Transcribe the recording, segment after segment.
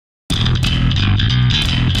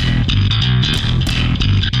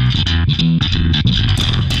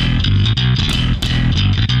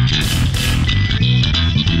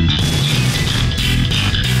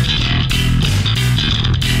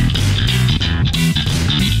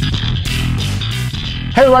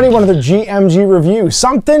Hey everybody, another GMG review.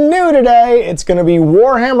 Something new today. It's going to be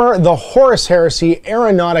Warhammer, the Horus Heresy,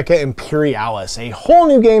 Aeronautica Imperialis. A whole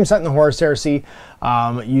new game set in the Horus Heresy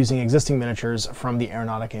using existing miniatures from the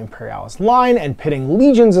Aeronautica Imperialis line and pitting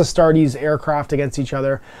legions of Astartes aircraft against each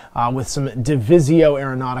other with some Divisio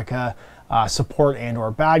Aeronautica support and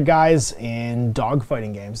or bad guys in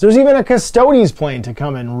dogfighting games. There's even a Custodes plane to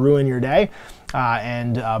come and ruin your day.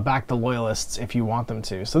 And back the loyalists if you want them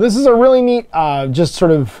to. So this is a really neat, just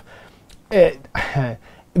sort of,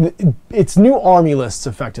 it's new army lists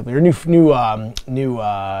effectively, or new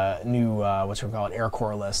what's it called, air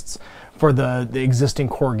corps lists for the existing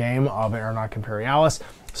core game of Aeronautica Imperialis.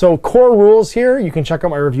 So core rules here, you can check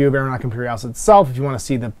out my review of Aeronautica Imperialis itself if you want to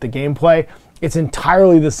see the gameplay. It's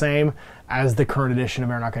entirely the same as the current edition of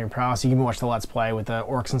Aeronautica Imperialis. You can watch the Let's Play with the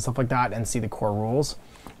orcs and stuff like that and see the core rules.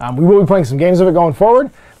 We will be playing some games of it going forward,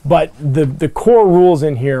 but the core rules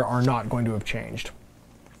in here are not going to have changed.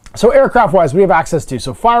 So aircraft-wise, we have access to,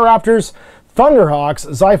 so Fire Raptors, Thunderhawks,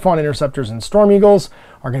 Xiphon Interceptors, and Storm Eagles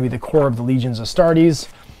are going to be the core of the Legions of Astartes.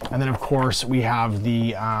 And then, of course, we have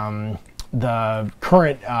the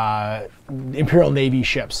current Imperial Navy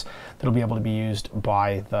ships that will be able to be used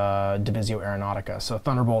by the Divisio Aeronautica. So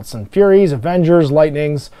Thunderbolts and Furies, Avengers,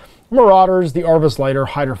 Lightnings, Marauders, the Arvis Lighter,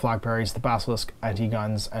 Hydra Flakberries, the Basilisk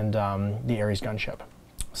anti-guns, and the Ares gunship.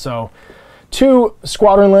 So 2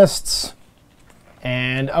 squadron lists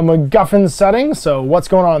and a MacGuffin setting. So what's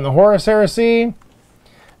going on in the Horus Heresy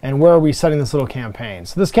and where are we setting this little campaign?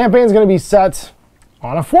 So this campaign is going to be set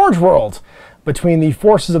on a Forgeworld between the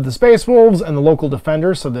forces of the Space Wolves and the local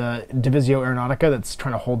defenders, so the Divisio Aeronautica that's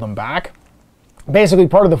trying to hold them back. Basically,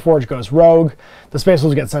 part of the Forge goes rogue, the Space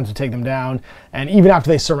Wolves get sent to take them down, and even after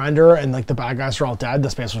they surrender and like the bad guys are all dead, the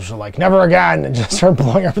Space Wolves are like, never again, and just start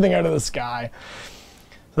blowing everything out of the sky.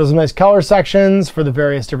 So there's some nice color sections for the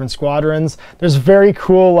various different squadrons. There's very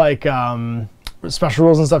cool like special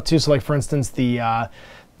rules and stuff too, so like for instance the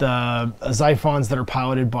Xiphons that are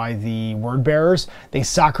piloted by the Word Bearers, they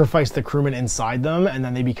sacrifice the crewmen inside them, and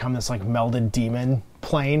then they become this like melded demon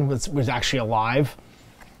plane, which was actually alive.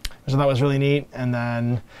 So that was really neat. And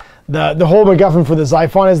then the whole MacGuffin for the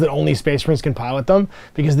Xiphon is that only Space Marines can pilot them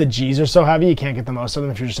because the Gs are so heavy, you can't get the most of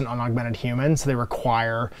them if you're just an unaugmented human. So they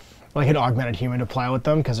require like an augmented human to pilot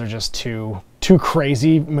them because they're just too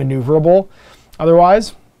crazy maneuverable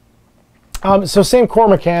otherwise. So same core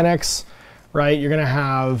mechanics, right? You're going to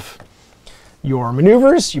have your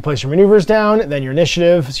maneuvers. You place your maneuvers down, then your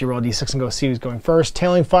initiative. So you roll a d6 and go see who's going first.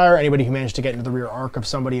 Tailing fire, anybody who managed to get into the rear arc of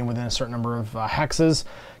somebody and within a certain number of hexes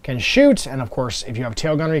can shoot. And of course, if you have a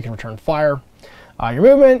tail gunner, you can return fire. Your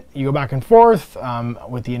movement, you go back and forth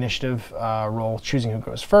with the initiative roll, choosing who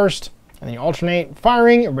goes first. And then you alternate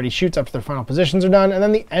firing. Everybody shoots up to their final positions are done. And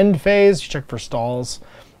then the end phase, you check for stalls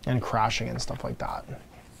and crashing and stuff like that.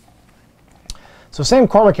 So same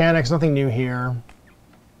core mechanics, nothing new here.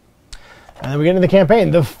 And then we get into the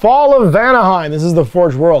campaign. The Fall of Vanaheim. This is the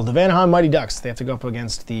Forgeworld. The Vanaheim Mighty Ducks. They have to go up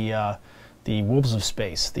against the Wolves of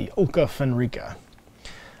Space, the Oka Fenrika.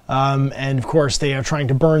 And of course, they are trying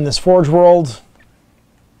to burn this Forgeworld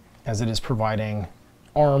as it is providing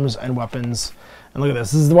arms and weapons. And look at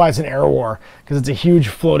this. This is why it's an air war, because it's a huge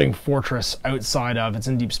floating fortress outside of, it's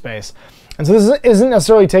in deep space. And so this isn't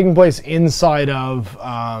necessarily taking place inside of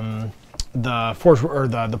the Forge or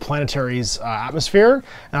the planetary's atmosphere, and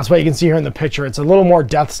that's why you can see here in the picture it's a little more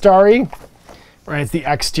Death Starry, right? It's the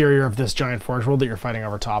exterior of this giant Forge world that you're fighting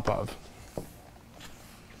over top of.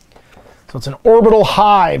 So it's an orbital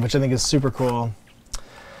hive, which I think is super cool.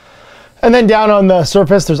 And then down on the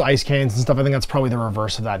surface there's ice canes and stuff. I think that's probably the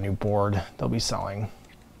reverse of that new board they'll be selling.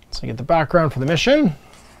 So you get the background for the mission,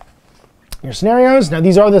 your scenarios. Now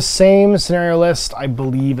these are the same scenario list I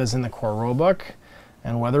believe as in the core rulebook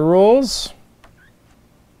and weather rules.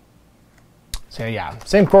 So yeah,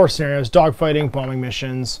 same core scenarios: dogfighting, bombing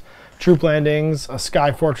missions, troop landings, a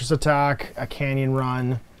sky fortress attack, a canyon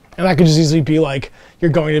run. And that could just easily be like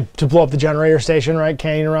you're going to blow up the generator station, right?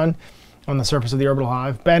 Canyon run on the surface of the orbital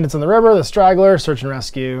hive. Bandits on the river, the straggler, search and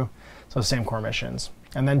rescue. So same core missions.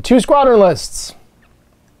 And then 2 squadron lists.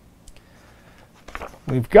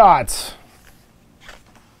 We've got,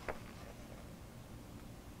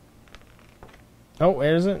 oh,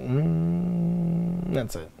 where is it?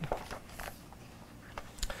 That's it.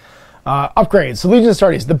 Upgrades. So Legion of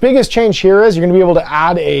Astartes. The biggest change here is you're going to be able to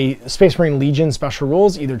add a Space Marine Legion special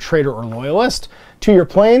rules, either Traitor or Loyalist, to your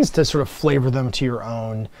planes to sort of flavor them to your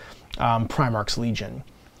own Primarch's Legion.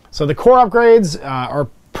 So the core upgrades are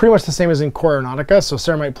pretty much the same as in core Aeronautica. So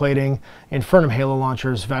Ceramite plating, Infernum Halo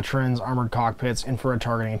launchers, veterans, armored cockpits, infrared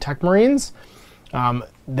targeting, and tech marines.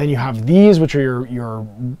 then you have these, which are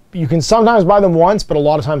you can sometimes buy them once, but a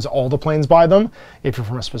lot of times all the planes buy them if you're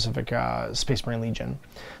from a specific Space Marine Legion.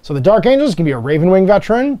 So the Dark Angels can be a Raven Wing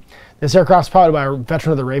veteran. This aircraft's piloted by a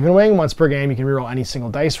veteran of the Raven Wing. Once per game, you can reroll any single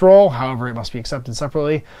dice roll. However, it must be accepted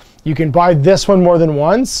separately. You can buy this one more than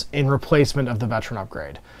once in replacement of the veteran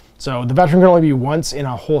upgrade. So the veteran can only be once in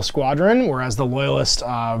a whole squadron, whereas the Loyalist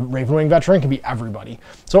Raven Wing veteran can be everybody.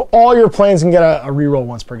 So all your planes can get a reroll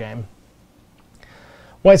once per game.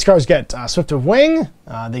 White Scars get Swift of Wing.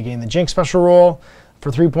 They gain the Jinx special rule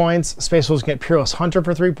for 3 points. Space Wolves get Peerless Hunter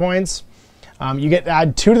for 3 points. You get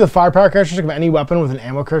add 2 to the firepower characteristic of any weapon with an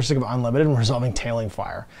ammo characteristic of unlimited and resolving tailing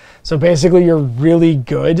fire. So basically you're really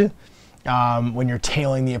good when you're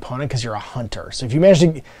tailing the opponent because you're a hunter. So if you manage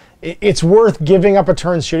to... It's worth giving up a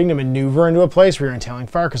turn shooting to maneuver into a place where you're in tailing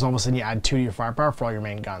fire because all of a sudden you add 2 to your firepower for all your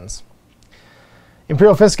main guns.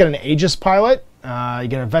 Imperial Fists get an Aegis pilot. You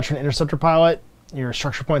get a Veteran Interceptor pilot. Your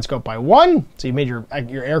structure points go up by 1. So you made your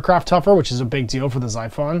aircraft tougher, which is a big deal for the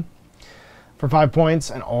Xiphon, for 5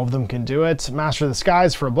 points, and all of them can do it. Master of the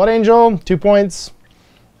Skies for a Blood Angel, 2 points.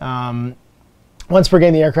 Once per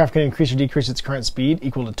game, the aircraft can increase or decrease its current speed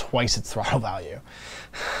equal to twice its throttle value.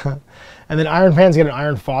 And then Iron Fans get an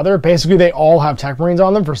Iron Father. Basically, they all have Tech Marines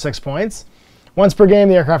on them for 6 points. Once per game,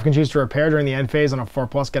 the aircraft can choose to repair during the end phase on a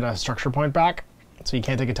 4+, get a structure point back. So you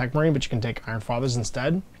can't take a Tech Marine, but you can take Iron Fathers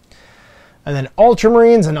instead. And then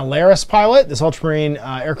Ultramarines and Alaris pilot. This Ultramarine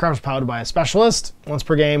aircraft is piloted by a specialist. Once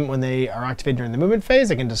per game, when they are activated during the movement phase,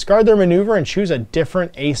 they can discard their maneuver and choose a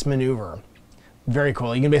different ace maneuver. Very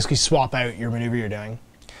cool. You can basically swap out your maneuver you're doing.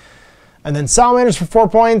 And then Salamanders for 4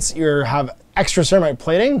 points. You have extra Ceramite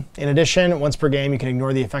plating. In addition, once per game, you can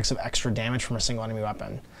ignore the effects of extra damage from a single enemy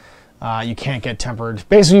weapon. You can't get tempered.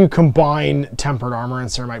 Basically, you combine tempered armor and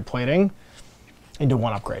Ceramite plating into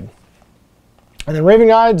one upgrade. And then Raven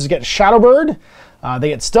Guides get Shadowbird. They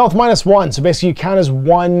get Stealth -1, so basically you count as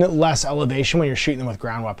 1 less elevation when you're shooting them with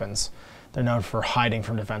ground weapons. They're known for hiding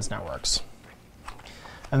from defense networks.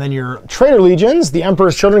 And then your Traitor Legions, the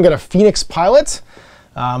Emperor's Children, get a Phoenix Pilot.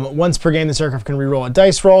 Once per game, this aircraft can reroll a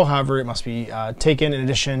dice roll, however it must be taken. In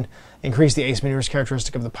addition, increase the Ace Maneuvers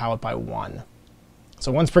characteristic of the pilot by 1.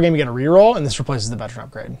 So once per game you get a reroll, and this replaces the Veteran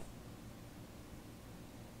upgrade.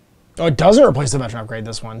 Oh, it doesn't replace the Veteran upgrade,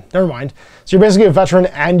 this one. Never mind. So you're basically a Veteran,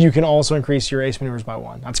 and you can also increase your Ace Maneuvers by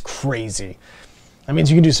 1. That's crazy. That means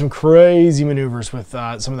you can do some crazy maneuvers with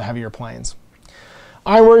some of the heavier planes.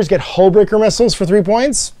 Iron Warriors get Hullbreaker Missiles for 3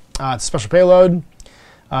 points. It's a special payload.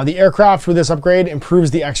 The aircraft with this upgrade improves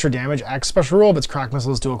the extra damage X special rule, but its crack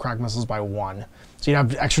missiles, dual crack missiles by 1. So you'd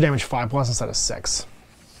have extra damage 5+ instead of 6.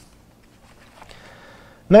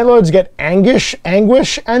 Nightlords get Anguish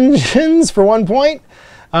Engines for 1 point.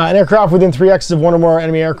 An aircraft within 3x of one or more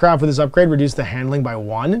enemy aircraft with this upgrade reduce the handling by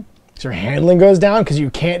 1. So your handling goes down because you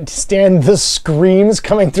can't stand the screams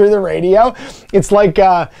coming through the radio. It's like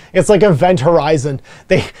Event Horizon.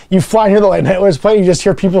 You fly near the Nightlords plane, you just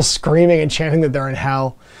hear people screaming and chanting that they're in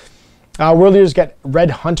hell. World Leaders get Red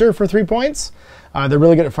Hunter for 3 points. They're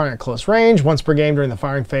really good at firing at close range. Once per game during the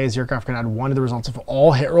firing phase, the aircraft can add 1 to the results of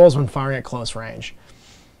all hit rolls when firing at close range.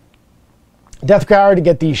 Death Guard to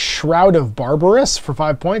get the Shroud of Barbarous for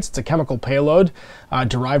 5 points. It's a chemical payload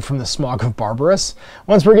derived from the smog of Barbarous.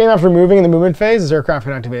 Once per game after moving in the movement phase, this aircraft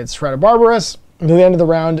can activate its Shroud of Barbarous. Until the end of the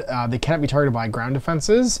round, they cannot be targeted by ground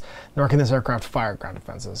defenses, nor can this aircraft fire ground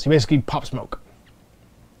defenses. You basically pop smoke.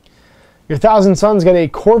 Your Thousand Suns get a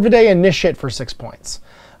Corvidae Initiate for 6 points.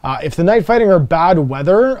 If the night fighting or bad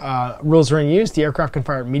weather rules are in use, the aircraft can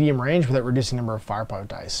fire at medium range without reducing the number of firepower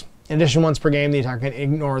dice. In addition, once per game, the attacker can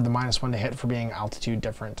ignore the -1 to hit for being altitude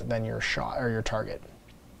different than your shot or your target.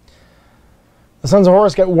 The Sons of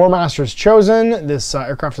Horus get War Masters Chosen. This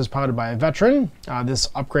aircraft is piloted by a veteran. This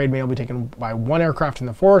upgrade may only be taken by 1 aircraft in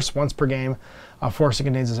the force. Once per game, a force that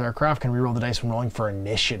contains this aircraft can reroll the dice when rolling for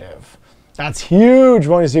initiative. That's huge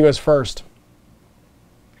when he goes first.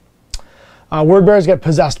 Wordbearers get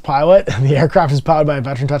Possessed Pilot. The aircraft is piloted by a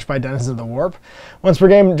veteran touched by denizens of the warp. Once per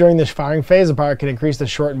game during this firing phase, the pilot can increase the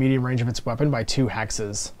short and medium range of its weapon by 2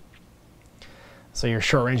 hexes. So your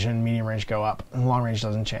short range and medium range go up, and long range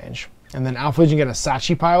doesn't change. And then Alpha Legion get a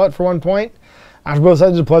Sachi Pilot for 1 point. After both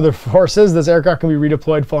sides deploy their forces, this aircraft can be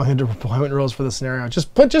redeployed following the deployment rules for the scenario.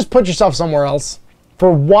 Just put yourself somewhere else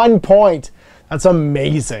for 1 point. That's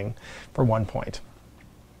amazing for 1 point.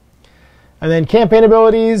 And then campaign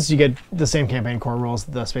abilities, you get the same campaign core rules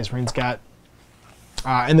that the Space Marines get.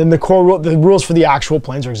 And then the rules for the actual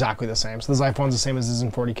planes are exactly the same. So the Xiphon's the same as is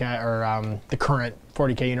in 40K, or the current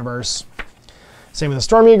 40K universe. Same with the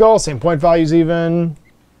Storm Eagle, same point values even.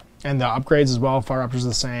 And the upgrades as well, Fire Raptor's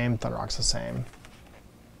the same, Thunderhawk's the same.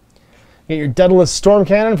 You get your Daedalus Storm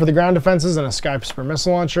Cannon for the ground defenses and a Sky-Spur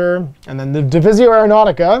missile launcher. And then the Divisio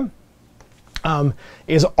Aeronautica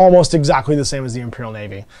is almost exactly the same as the Imperial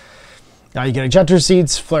Navy. Now you get ejector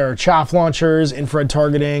seats, flare chaff launchers, infrared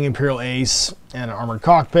targeting, Imperial Ace, and an armored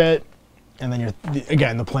cockpit. And then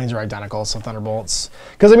again, the planes are identical, so Thunderbolts.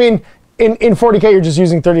 Because I mean, in 40K, you're just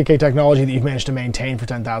using 30K technology that you've managed to maintain for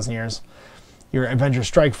 10,000 years. Your Avenger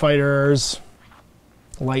Strike Fighters,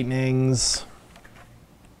 Lightnings,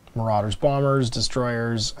 Marauders Bombers,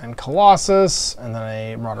 Destroyers, and Colossus, and then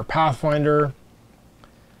a Marauder Pathfinder,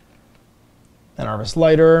 an Arvis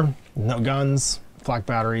Lighter, no guns, flak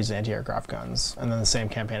batteries, anti-aircraft guns, and then the same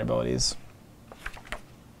campaign abilities.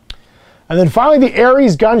 And then finally the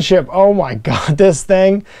Ares gunship. Oh my god, this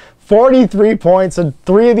thing. 43 points, and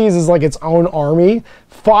 3 of these is like its own army.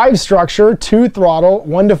 5 structure, 2 throttle,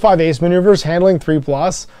 1 to 5 ace maneuvers, handling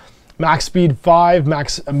 3+, max speed 5,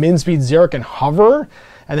 max min speed 0, can hover,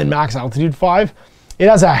 and then max altitude 5. It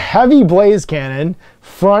has a heavy blaze cannon,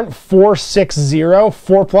 front 460,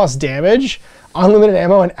 4+ damage, unlimited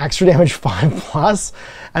ammo and extra damage 5+,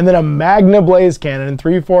 and then a Magna blaze cannon,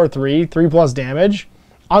 343, 3+ damage.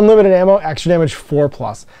 Unlimited ammo, extra damage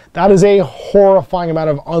 4+. That is a horrifying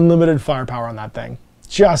amount of unlimited firepower on that thing.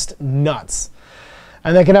 Just nuts.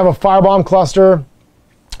 And they can have a firebomb cluster,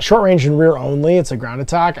 short range and rear only. It's a ground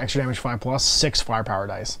attack, extra damage 5+, 6 firepower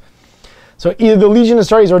dice. So either the Legion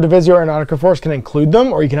Astartes or Divisio Aeronautica force can include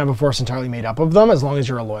them, or you can have a force entirely made up of them as long as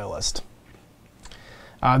you're a loyalist.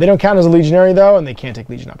 They don't count as a legionary though, and they can't take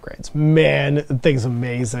Legion upgrades. Man, the thing's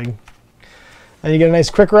amazing. And you get a nice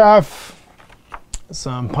quick ref,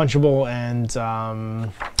 some punchable and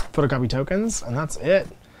photocopy tokens, and that's it.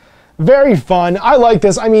 Very fun. I like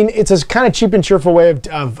this. I mean, it's a kind of cheap and cheerful way of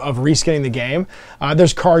reskinning the game.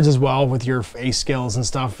 There's cards as well with your ace skills and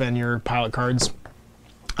stuff and your pilot cards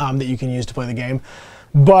that you can use to play the game.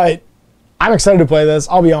 But I'm excited to play this.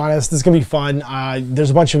 I'll be honest. This is going to be fun. There's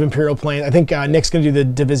a bunch of Imperial planes. I think Nick's going to do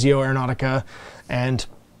the Divisio Aeronautica, and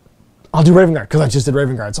I'll do Raven Guard because I just did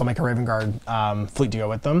Raven Guard, so I'll make a Raven Guard fleet to go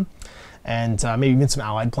with them. And maybe even some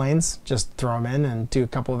allied planes, just throw them in and do a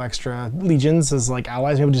couple of extra legions as like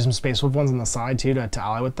allies. Maybe do some Space Wolf ones on the side too to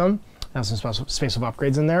ally with them. Have some Space Wolf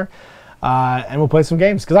upgrades in there. And we'll play some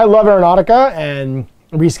games. Because I love Aeronautica, and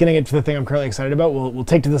reskinning it for the thing I'm currently excited about. We'll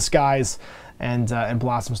take to the skies and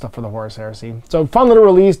blast some stuff for the Horus Heresy. So fun little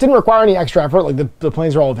release. Didn't require any extra effort. Like the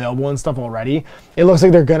planes are all available and stuff already. It looks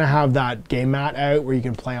like they're going to have that game mat out where you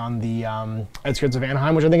can play on the outskirts of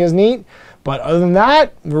Anaheim, which I think is neat. But other than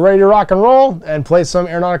that, we're ready to rock and roll and play some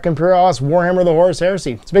Aeronautica Imperialis Warhammer the Horus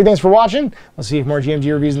Heresy. So big thanks for watching. We'll see more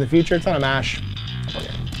GMG reviews in the future. It's on a MASH.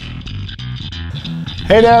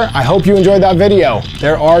 Hey there, I hope you enjoyed that video.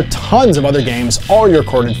 There are tons of other games already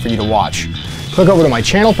recorded for you to watch. Click over to my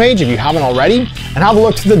channel page if you haven't already, and have a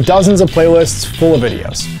look through the dozens of playlists full of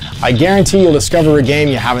videos. I guarantee you'll discover a game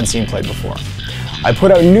you haven't seen played before. I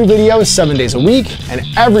put out new videos 7 days a week, and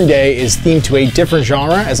every day is themed to a different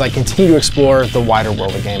genre as I continue to explore the wider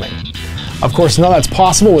world of gaming. Of course, none of that's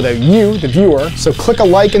possible without you, the viewer, so click a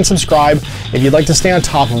like and subscribe if you'd like to stay on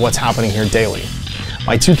top of what's happening here daily.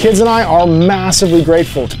 My 2 kids and I are massively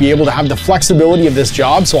grateful to be able to have the flexibility of this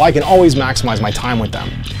job so I can always maximize my time with them.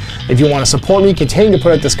 If you want to support me continuing to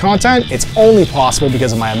put out this content, it's only possible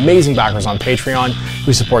because of my amazing backers on Patreon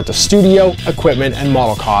who support the studio, equipment, and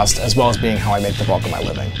model cost, as well as being how I make the bulk of my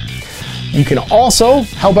living. You can also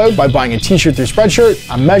help out by buying a t-shirt through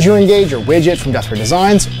Spreadshirt, a measuring gauge or widget from Death Ray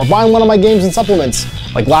Designs, or buying one of my games and supplements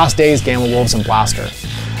like Last Days, Gamma Wolves, and Blaster.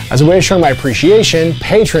 As a way of showing my appreciation,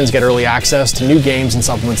 patrons get early access to new games and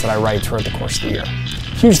supplements that I write throughout the course of the year.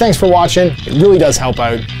 Huge thanks for watching. It really does help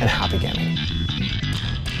out, and happy gaming.